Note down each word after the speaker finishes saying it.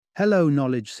Hello,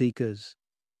 knowledge seekers.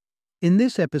 In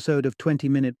this episode of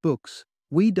 20-Minute Books,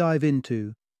 we dive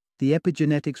into The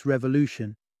Epigenetics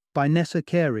Revolution by Nessa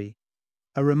Carey,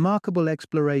 a remarkable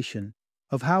exploration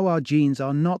of how our genes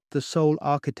are not the sole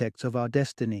architects of our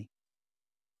destiny.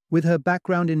 With her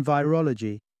background in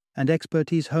virology and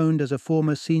expertise honed as a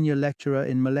former senior lecturer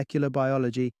in molecular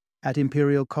biology at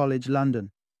Imperial College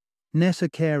London, Nessa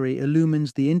Carey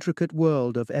illumines the intricate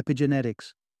world of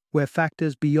epigenetics, where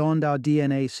factors beyond our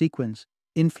DNA sequence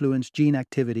influence gene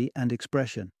activity and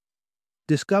expression.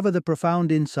 Discover the profound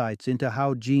insights into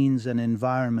how genes and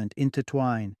environment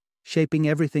intertwine, shaping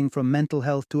everything from mental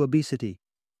health to obesity,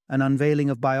 an unveiling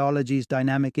of biology's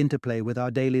dynamic interplay with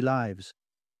our daily lives.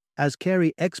 As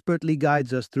Carey expertly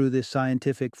guides us through this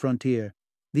scientific frontier,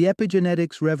 The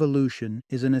Epigenetics Revolution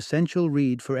is an essential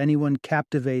read for anyone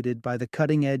captivated by the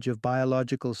cutting edge of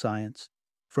biological science,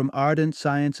 from ardent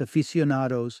science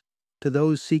aficionados to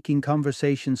those seeking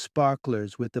conversation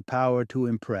sparklers with the power to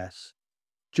impress.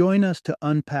 Join us to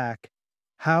unpack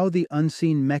how the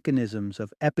unseen mechanisms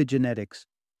of epigenetics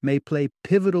may play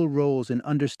pivotal roles in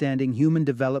understanding human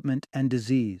development and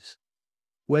disease.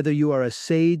 Whether you are a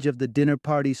sage of the dinner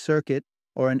party circuit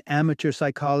or an amateur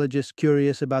psychologist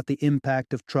curious about the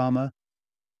impact of trauma,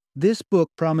 this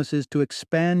book promises to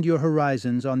expand your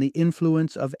horizons on the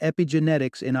influence of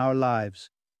epigenetics in our lives.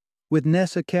 With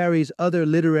Nessa Carey's other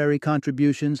literary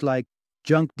contributions like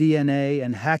Junk DNA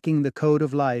and Hacking the Code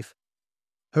of Life,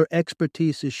 her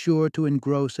expertise is sure to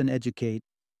engross and educate,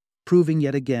 proving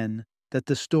yet again that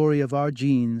the story of our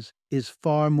genes is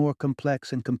far more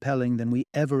complex and compelling than we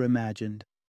ever imagined.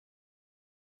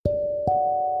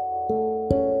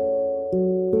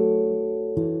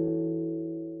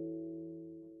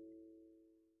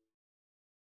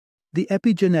 The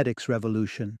Epigenetics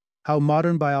Revolution: How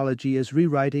Modern Biology is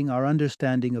Rewriting Our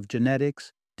Understanding of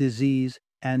Genetics, Disease,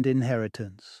 and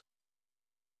Inheritance.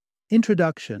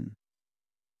 Introduction: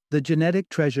 The genetic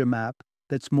treasure map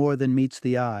that's more than meets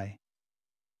the eye.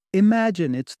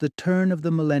 Imagine it's the turn of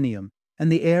the millennium, and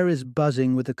the air is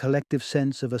buzzing with a collective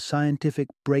sense of a scientific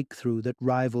breakthrough that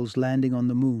rivals landing on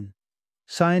the moon.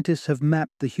 Scientists have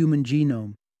mapped the human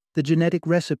genome, the genetic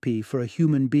recipe for a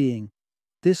human being.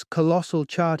 This colossal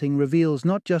charting reveals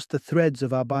not just the threads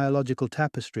of our biological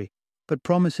tapestry, but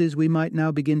promises we might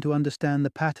now begin to understand the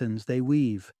patterns they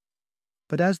weave.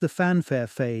 But as the fanfare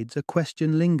fades, a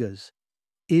question lingers.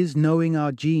 Is knowing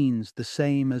our genes the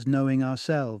same as knowing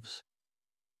ourselves?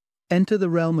 Enter the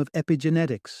realm of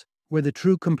epigenetics, where the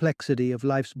true complexity of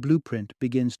life's blueprint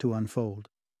begins to unfold.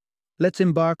 Let's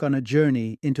embark on a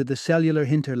journey into the cellular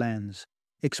hinterlands,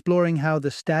 exploring how the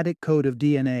static code of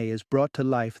DNA is brought to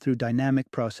life through dynamic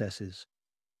processes.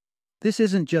 This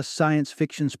isn't just science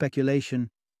fiction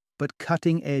speculation, but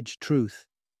cutting-edge truth.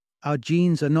 Our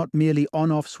genes are not merely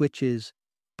on-off switches,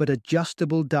 but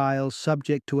adjustable dials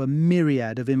subject to a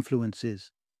myriad of influences.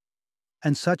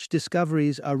 And such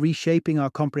discoveries are reshaping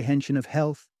our comprehension of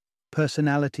health,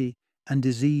 personality, and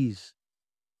disease.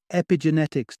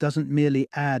 Epigenetics doesn't merely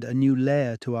add a new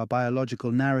layer to our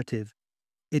biological narrative,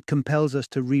 it compels us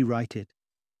to rewrite it.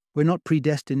 We're not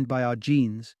predestined by our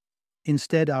genes.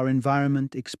 Instead, our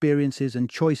environment, experiences, and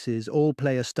choices all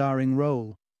play a starring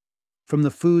role. From the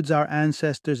foods our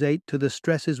ancestors ate to the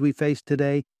stresses we face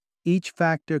today, each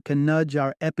factor can nudge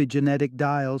our epigenetic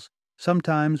dials,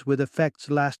 sometimes with effects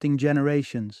lasting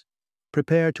generations.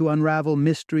 Prepare to unravel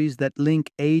mysteries that link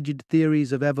aged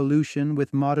theories of evolution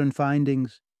with modern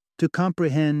findings, to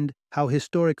comprehend how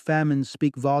historic famines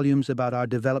speak volumes about our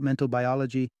developmental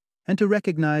biology, and to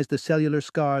recognize the cellular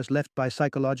scars left by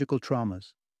psychological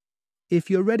traumas. If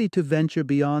you're ready to venture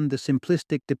beyond the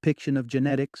simplistic depiction of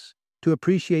genetics, to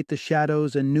appreciate the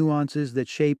shadows and nuances that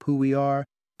shape who we are,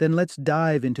 then let's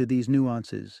dive into these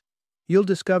nuances. You'll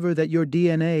discover that your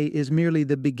DNA is merely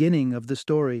the beginning of the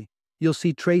story. You'll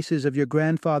see traces of your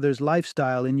grandfather's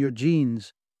lifestyle in your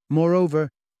genes. Moreover,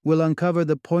 we'll uncover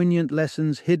the poignant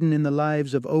lessons hidden in the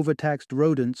lives of overtaxed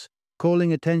rodents,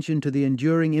 calling attention to the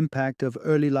enduring impact of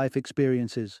early life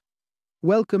experiences.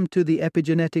 Welcome to the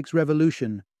Epigenetics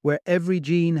Revolution, where every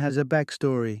gene has a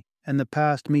backstory and the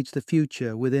past meets the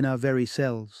future within our very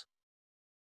cells.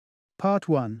 Part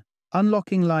 1.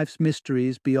 Unlocking Life's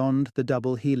Mysteries Beyond the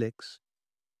Double Helix.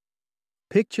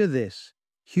 Picture this: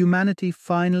 humanity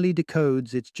finally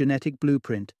decodes its genetic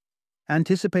blueprint,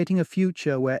 anticipating a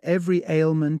future where every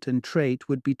ailment and trait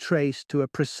would be traced to a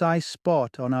precise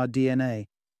spot on our DNA.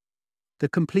 The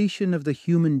completion of the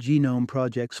Human Genome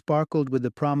Project sparkled with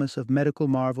the promise of medical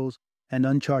marvels and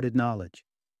uncharted knowledge.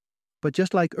 But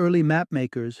just like early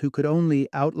mapmakers who could only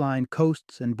outline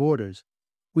coasts and borders,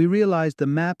 we realized the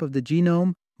map of the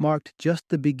genome marked just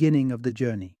the beginning of the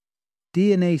journey.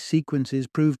 DNA sequences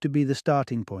proved to be the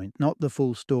starting point, not the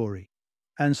full story.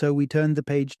 And so we turned the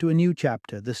page to a new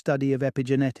chapter, the study of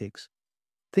epigenetics.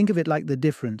 Think of it like the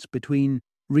difference between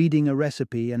reading a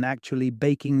recipe and actually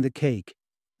baking the cake.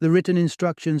 The written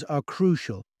instructions are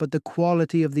crucial, but the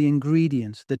quality of the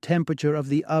ingredients, the temperature of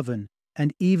the oven,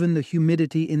 and even the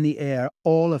humidity in the air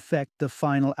all affect the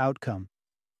final outcome.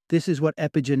 This is what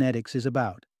epigenetics is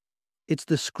about. It's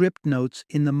the script notes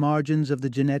in the margins of the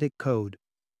genetic code,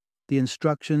 the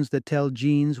instructions that tell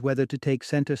genes whether to take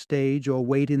center stage or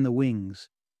wait in the wings.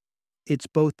 It's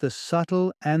both the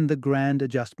subtle and the grand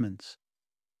adjustments.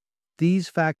 These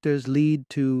factors lead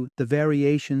to the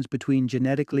variations between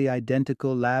genetically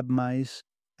identical lab mice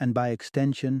and, by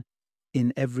extension,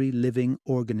 in every living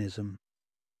organism.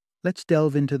 Let's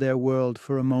delve into their world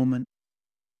for a moment.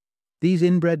 These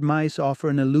inbred mice offer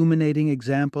an illuminating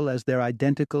example as their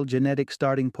identical genetic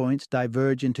starting points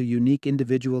diverge into unique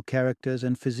individual characters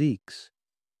and physiques.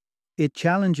 It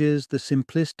challenges the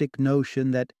simplistic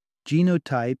notion that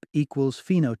genotype equals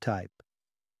phenotype.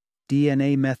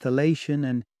 DNA methylation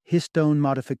and histone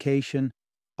modification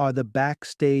are the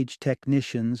backstage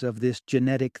technicians of this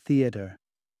genetic theater.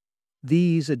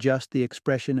 These adjust the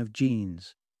expression of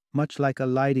genes, much like a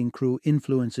lighting crew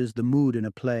influences the mood in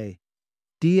a play.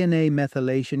 DNA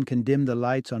methylation can dim the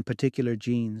lights on particular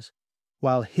genes,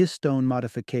 while histone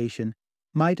modification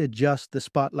might adjust the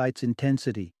spotlight's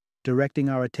intensity, directing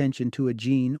our attention to a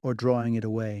gene or drawing it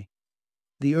away.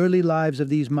 The early lives of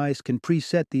these mice can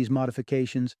preset these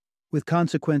modifications, with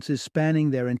consequences spanning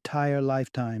their entire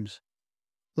lifetimes.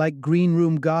 Like green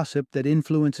room gossip that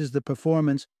influences the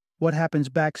performance, what happens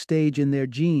backstage in their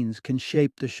genes can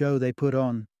shape the show they put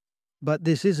on. But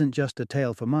this isn't just a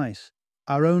tale for mice.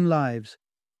 Our own lives,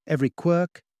 every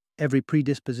quirk, every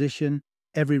predisposition,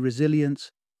 every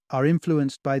resilience, are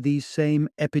influenced by these same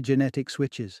epigenetic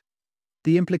switches.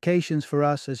 The implications for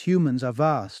us as humans are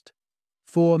vast.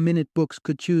 4-minute books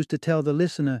could choose to tell the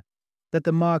listener that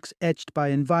the marks etched by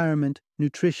environment,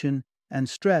 nutrition, and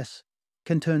stress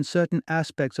can turn certain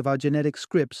aspects of our genetic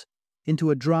scripts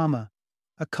into a drama,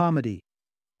 a comedy,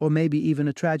 or maybe even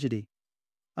a tragedy.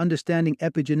 Understanding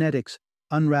epigenetics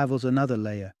unravels another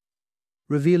layer,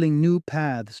 revealing new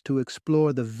paths to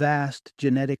explore the vast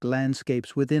genetic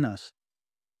landscapes within us.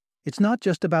 It's not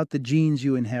just about the genes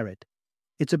you inherit.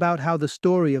 It's about how the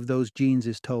story of those genes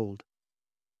is told.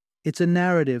 It's a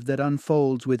narrative that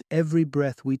unfolds with every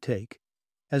breath we take,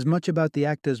 as much about the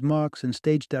actor's marks and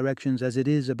stage directions as it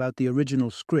is about the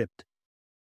original script.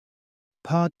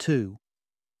 Part 2.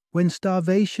 When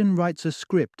starvation writes a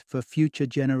script for future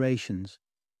generations.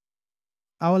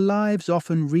 Our lives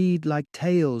often read like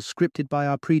tales scripted by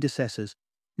our predecessors,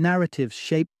 narratives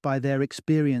shaped by their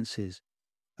experiences,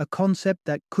 a concept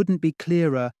that couldn't be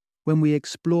clearer when we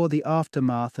explore the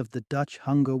aftermath of the Dutch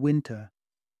hunger winter.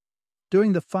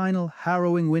 During the final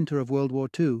harrowing winter of World War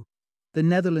II, the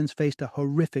Netherlands faced a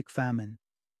horrific famine.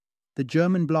 The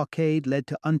German blockade led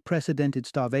to unprecedented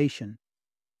starvation,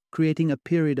 creating a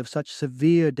period of such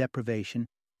severe deprivation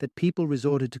that people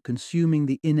resorted to consuming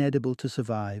the inedible to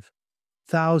survive.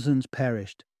 Thousands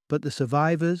perished, but the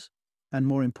survivors, and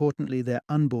more importantly their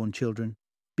unborn children,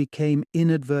 became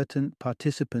inadvertent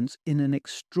participants in an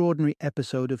extraordinary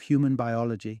episode of human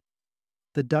biology.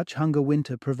 The Dutch hunger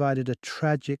winter provided a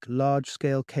tragic,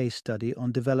 large-scale case study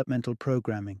on developmental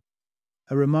programming,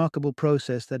 a remarkable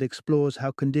process that explores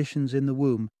how conditions in the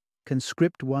womb can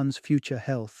script one's future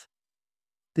health.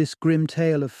 This grim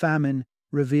tale of famine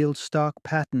revealed stark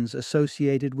patterns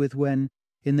associated with when,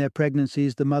 in their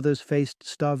pregnancies, the mothers faced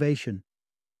starvation.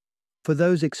 For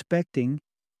those expecting,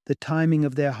 the timing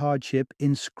of their hardship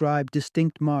inscribed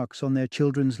distinct marks on their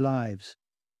children's lives.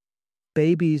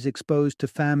 Babies exposed to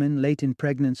famine late in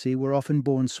pregnancy were often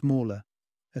born smaller,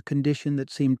 a condition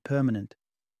that seemed permanent.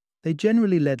 They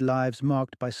generally led lives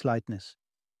marked by slightness.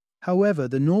 However,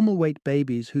 the normal weight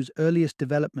babies whose earliest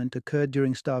development occurred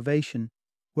during starvation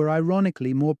were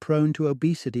ironically more prone to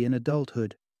obesity in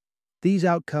adulthood. These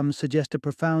outcomes suggest a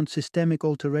profound systemic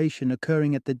alteration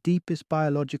occurring at the deepest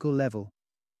biological level,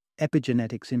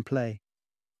 epigenetics in play.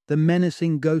 The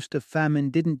menacing ghost of famine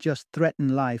didn't just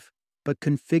threaten life, but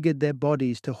configured their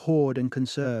bodies to hoard and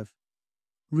conserve.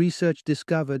 Research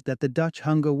discovered that the Dutch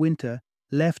hunger winter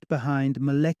left behind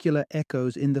molecular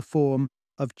echoes in the form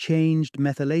of changed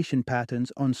methylation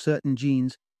patterns on certain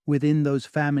genes within those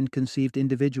famine-conceived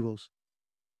individuals.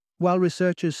 While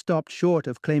researchers stopped short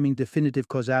of claiming definitive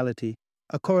causality,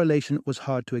 a correlation was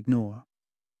hard to ignore.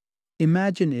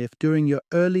 Imagine if, during your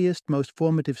earliest, most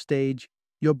formative stage,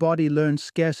 your body learned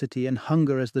scarcity and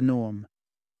hunger as the norm.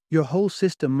 Your whole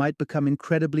system might become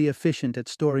incredibly efficient at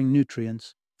storing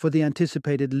nutrients for the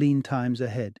anticipated lean times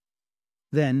ahead.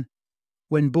 Then,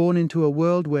 when born into a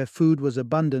world where food was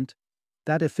abundant,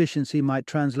 that efficiency might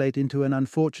translate into an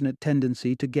unfortunate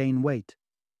tendency to gain weight.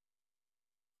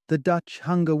 The Dutch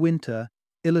hunger winter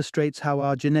illustrates how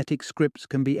our genetic scripts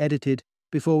can be edited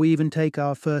before we even take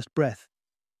our first breath,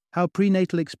 how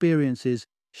prenatal experiences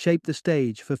shape the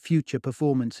stage for future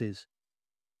performances.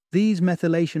 These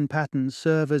methylation patterns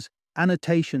serve as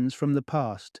annotations from the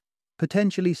past,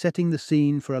 potentially setting the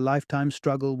scene for a lifetime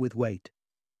struggle with weight,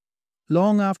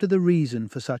 long after the reason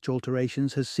for such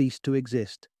alterations has ceased to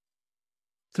exist.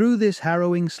 Through this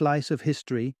harrowing slice of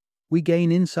history, we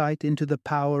gain insight into the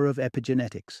power of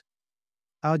epigenetics.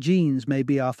 Our genes may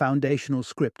be our foundational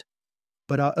script,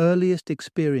 but our earliest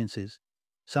experiences,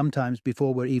 sometimes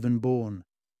before we're even born,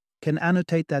 can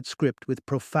annotate that script with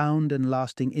profound and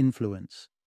lasting influence.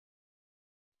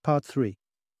 Part 3.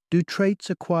 Do traits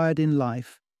acquired in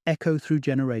life echo through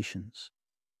generations?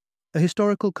 A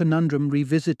historical conundrum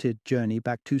revisited journey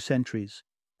back 2 centuries,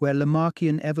 where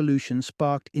Lamarckian evolution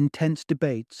sparked intense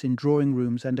debates in drawing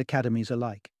rooms and academies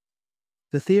alike.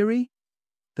 The theory?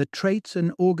 That traits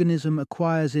an organism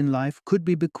acquires in life could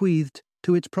be bequeathed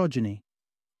to its progeny,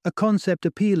 a concept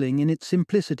appealing in its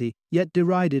simplicity yet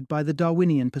derided by the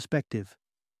Darwinian perspective.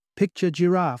 Picture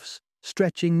giraffes,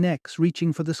 stretching necks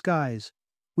reaching for the skies,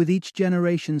 with each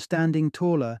generation standing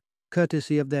taller,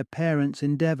 courtesy of their parents'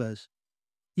 endeavors.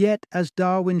 Yet, as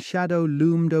Darwin's shadow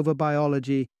loomed over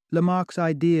biology, Lamarck's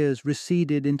ideas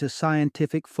receded into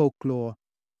scientific folklore,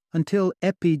 until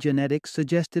epigenetics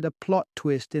suggested a plot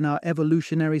twist in our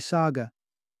evolutionary saga.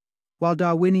 While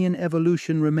Darwinian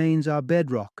evolution remains our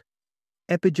bedrock,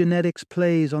 epigenetics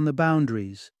plays on the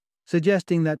boundaries,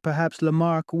 suggesting that perhaps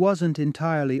Lamarck wasn't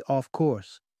entirely off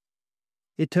course.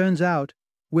 It turns out,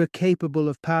 we're capable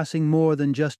of passing more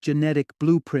than just genetic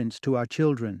blueprints to our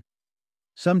children.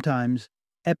 Sometimes,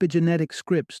 epigenetic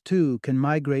scripts, too, can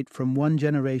migrate from one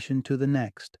generation to the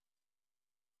next.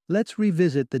 Let's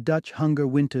revisit the Dutch hunger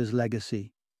winter's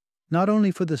legacy, not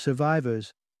only for the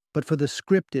survivors, but for the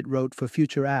script it wrote for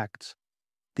future acts,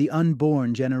 the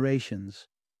unborn generations.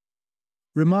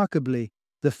 Remarkably,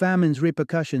 the famine's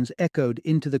repercussions echoed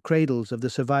into the cradles of the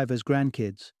survivors'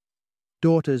 grandkids.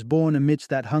 Daughters born amidst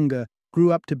that hunger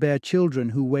grew up to bear children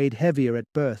who weighed heavier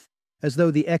at birth, as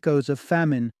though the echoes of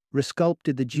famine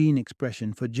resculpted the gene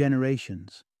expression for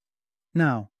generations.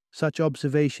 Now, such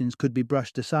observations could be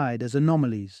brushed aside as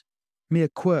anomalies, mere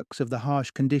quirks of the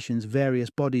harsh conditions various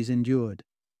bodies endured.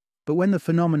 But when the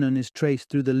phenomenon is traced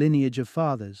through the lineage of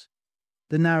fathers,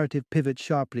 the narrative pivots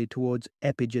sharply towards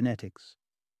epigenetics.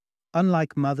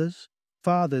 Unlike mothers,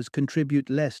 fathers contribute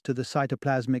less to the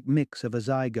cytoplasmic mix of a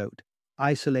zygote,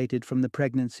 isolated from the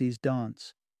pregnancy's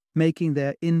dance, making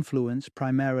their influence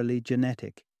primarily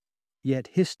genetic. Yet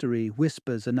history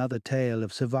whispers another tale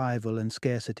of survival and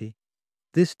scarcity,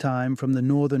 this time from the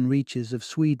northern reaches of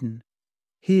Sweden.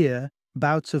 Here,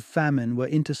 bouts of famine were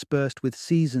interspersed with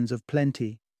seasons of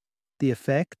plenty. The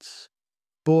effects?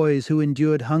 Boys who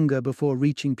endured hunger before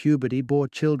reaching puberty bore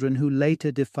children who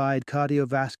later defied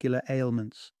cardiovascular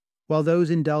ailments, while those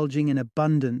indulging in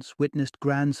abundance witnessed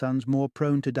grandsons more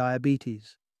prone to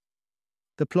diabetes.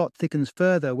 The plot thickens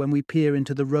further when we peer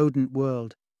into the rodent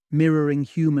world, mirroring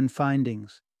human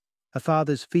findings. A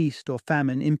father's feast or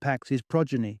famine impacts his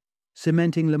progeny,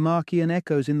 cementing Lamarckian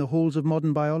echoes in the halls of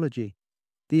modern biology.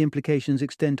 The implications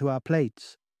extend to our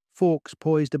plates, forks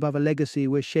poised above a legacy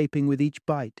we're shaping with each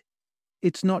bite.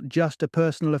 It's not just a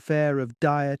personal affair of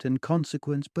diet and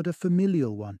consequence, but a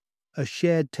familial one, a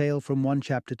shared tale from one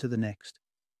chapter to the next.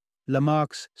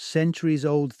 Lamarck's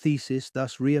centuries-old thesis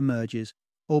thus reemerges,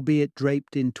 albeit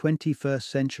draped in 21st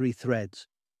century threads.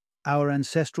 Our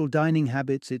ancestral dining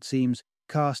habits, it seems,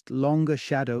 cast longer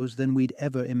shadows than we'd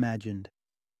ever imagined.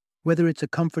 Whether it's a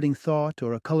comforting thought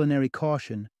or a culinary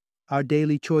caution, our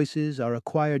daily choices, our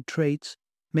acquired traits,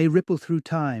 may ripple through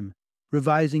time,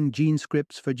 revising gene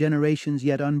scripts for generations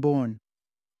yet unborn.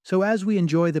 So as we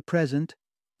enjoy the present,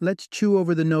 let's chew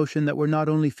over the notion that we're not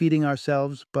only feeding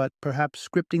ourselves, but perhaps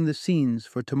scripting the scenes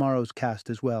for tomorrow's cast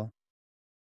as well.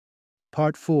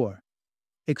 Part 4.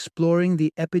 Exploring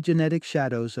the epigenetic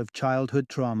shadows of childhood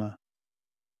trauma.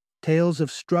 Tales of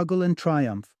struggle and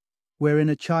triumph, wherein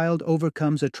a child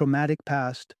overcomes a traumatic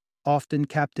past, often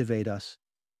captivate us.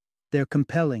 They're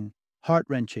compelling,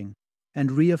 heart-wrenching,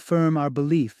 and reaffirm our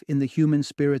belief in the human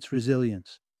spirit's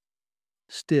resilience.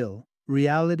 Still,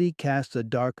 reality casts a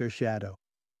darker shadow.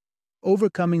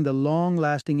 Overcoming the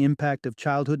long-lasting impact of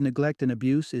childhood neglect and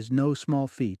abuse is no small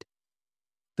feat.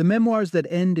 The memoirs that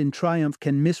end in triumph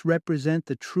can misrepresent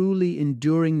the truly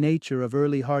enduring nature of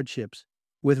early hardships,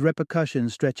 with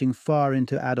repercussions stretching far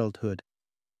into adulthood.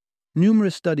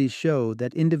 Numerous studies show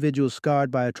that individuals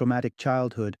scarred by a traumatic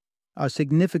childhood are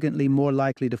significantly more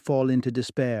likely to fall into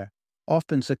despair,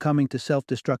 often succumbing to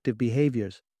self-destructive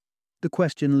behaviors. The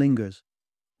question lingers: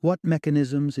 what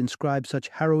mechanisms inscribe such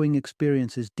harrowing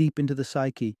experiences deep into the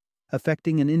psyche,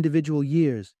 affecting an individual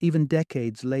years, even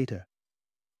decades later?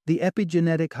 The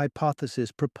epigenetic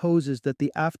hypothesis proposes that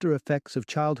the after effects of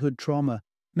childhood trauma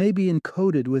may be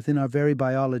encoded within our very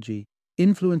biology,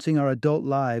 influencing our adult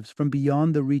lives from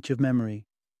beyond the reach of memory.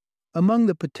 Among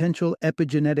the potential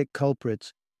epigenetic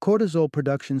culprits, cortisol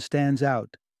production stands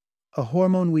out, a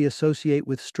hormone we associate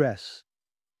with stress.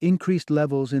 Increased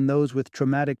levels in those with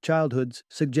traumatic childhoods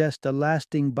suggest a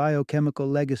lasting biochemical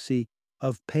legacy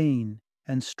of pain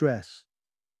and stress.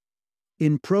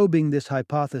 In probing this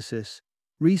hypothesis,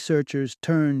 researchers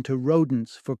turn to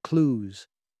rodents for clues,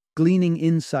 gleaning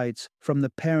insights from the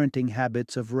parenting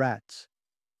habits of rats.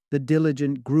 The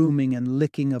diligent grooming and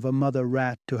licking of a mother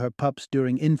rat to her pups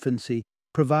during infancy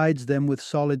provides them with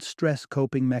solid stress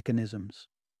coping mechanisms.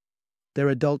 Their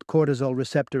adult cortisol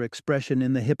receptor expression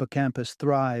in the hippocampus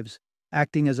thrives,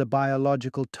 acting as a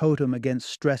biological totem against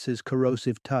stress's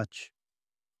corrosive touch.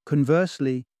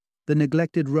 Conversely, the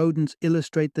neglected rodents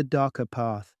illustrate the darker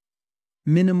path.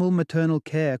 Minimal maternal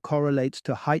care correlates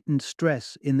to heightened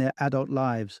stress in their adult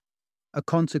lives, a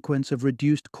consequence of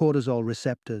reduced cortisol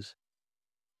receptors.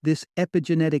 This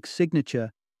epigenetic signature,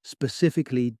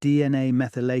 specifically DNA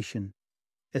methylation,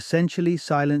 essentially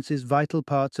silences vital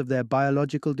parts of their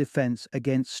biological defense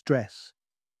against stress.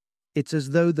 It's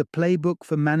as though the playbook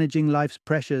for managing life's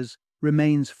pressures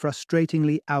remains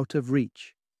frustratingly out of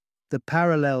reach. The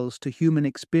parallels to human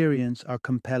experience are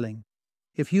compelling.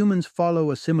 If humans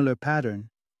follow a similar pattern,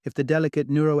 if the delicate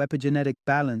neuroepigenetic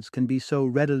balance can be so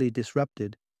readily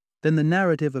disrupted, then the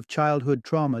narrative of childhood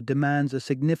trauma demands a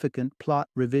significant plot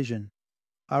revision.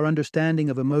 Our understanding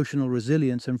of emotional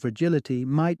resilience and fragility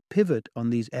might pivot on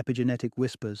these epigenetic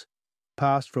whispers,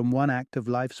 passed from one act of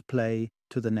life's play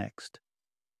to the next.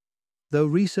 Though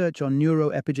research on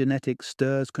neuroepigenetics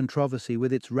stirs controversy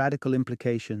with its radical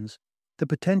implications, the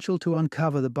potential to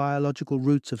uncover the biological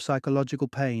roots of psychological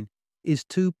pain is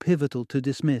too pivotal to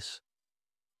dismiss.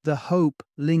 The hope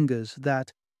lingers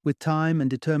that, with time and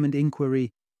determined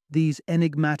inquiry, these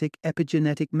enigmatic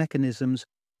epigenetic mechanisms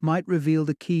might reveal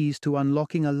the keys to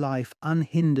unlocking a life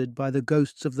unhindered by the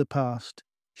ghosts of the past,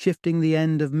 shifting the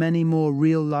end of many more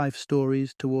real-life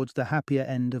stories towards the happier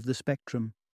end of the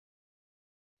spectrum.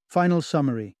 Final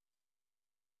summary.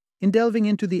 In delving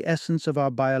into the essence of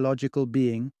our biological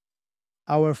being,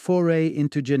 our foray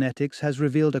into genetics has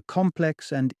revealed a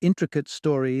complex and intricate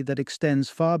story that extends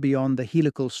far beyond the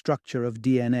helical structure of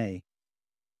DNA.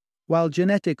 While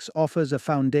genetics offers a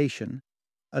foundation,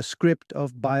 a script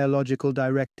of biological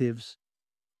directives,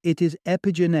 it is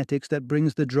epigenetics that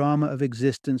brings the drama of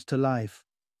existence to life,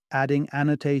 adding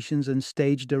annotations and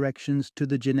stage directions to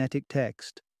the genetic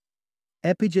text.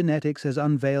 Epigenetics has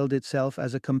unveiled itself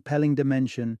as a compelling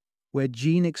dimension where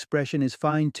gene expression is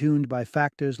fine-tuned by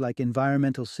factors like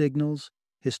environmental signals,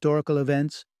 historical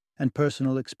events, and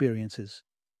personal experiences.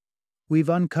 We've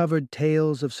uncovered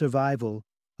tales of survival,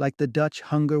 like the Dutch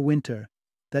hunger winter,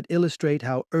 that illustrate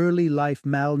how early life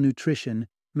malnutrition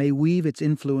may weave its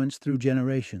influence through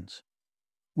generations.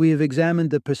 We have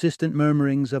examined the persistent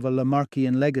murmurings of a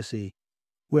Lamarckian legacy,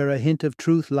 where a hint of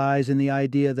truth lies in the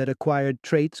idea that acquired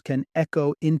traits can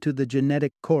echo into the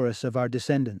genetic chorus of our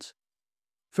descendants.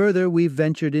 Further, we've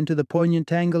ventured into the poignant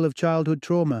tangle of childhood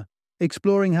trauma,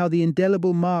 exploring how the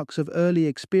indelible marks of early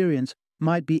experience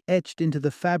might be etched into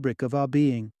the fabric of our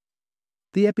being.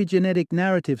 The epigenetic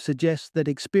narrative suggests that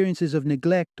experiences of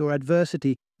neglect or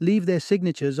adversity leave their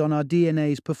signatures on our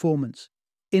DNA's performance,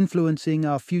 influencing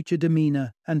our future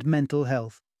demeanor and mental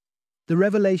health. The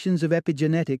revelations of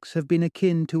epigenetics have been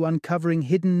akin to uncovering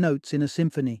hidden notes in a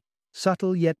symphony,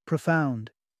 subtle yet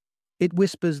profound. It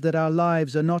whispers that our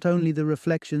lives are not only the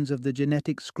reflections of the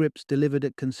genetic scripts delivered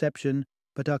at conception,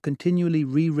 but are continually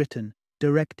rewritten,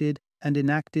 directed, and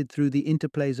enacted through the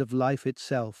interplays of life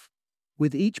itself.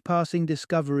 With each passing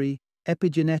discovery,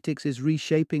 epigenetics is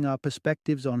reshaping our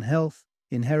perspectives on health,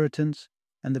 inheritance,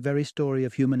 and the very story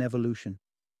of human evolution.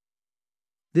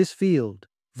 This field,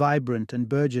 vibrant and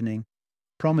burgeoning,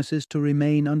 promises to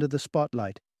remain under the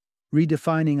spotlight,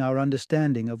 redefining our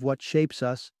understanding of what shapes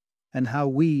us and how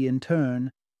we, in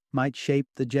turn, might shape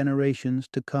the generations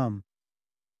to come.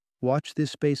 Watch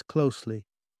this space closely,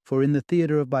 for in the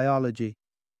theater of biology,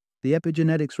 the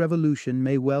epigenetics revolution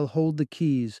may well hold the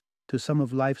keys to some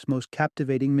of life's most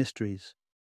captivating mysteries.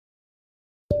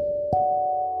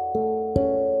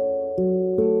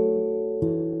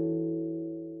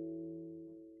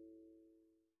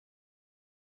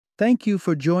 Thank you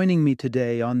for joining me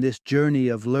today on this journey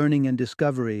of learning and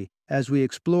discovery as we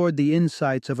explored the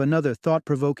insights of another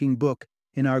thought-provoking book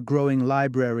in our growing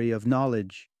library of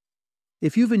knowledge.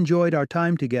 If you've enjoyed our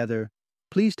time together,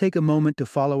 please take a moment to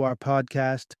follow our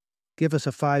podcast, give us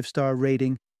a 5-star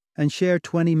rating, and share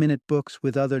 20-minute books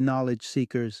with other knowledge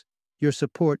seekers. Your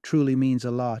support truly means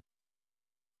a lot.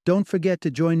 Don't forget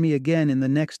to join me again in the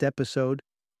next episode,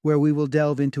 where we will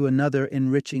delve into another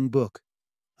enriching book.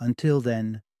 Until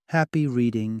then, happy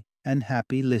reading and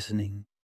happy listening.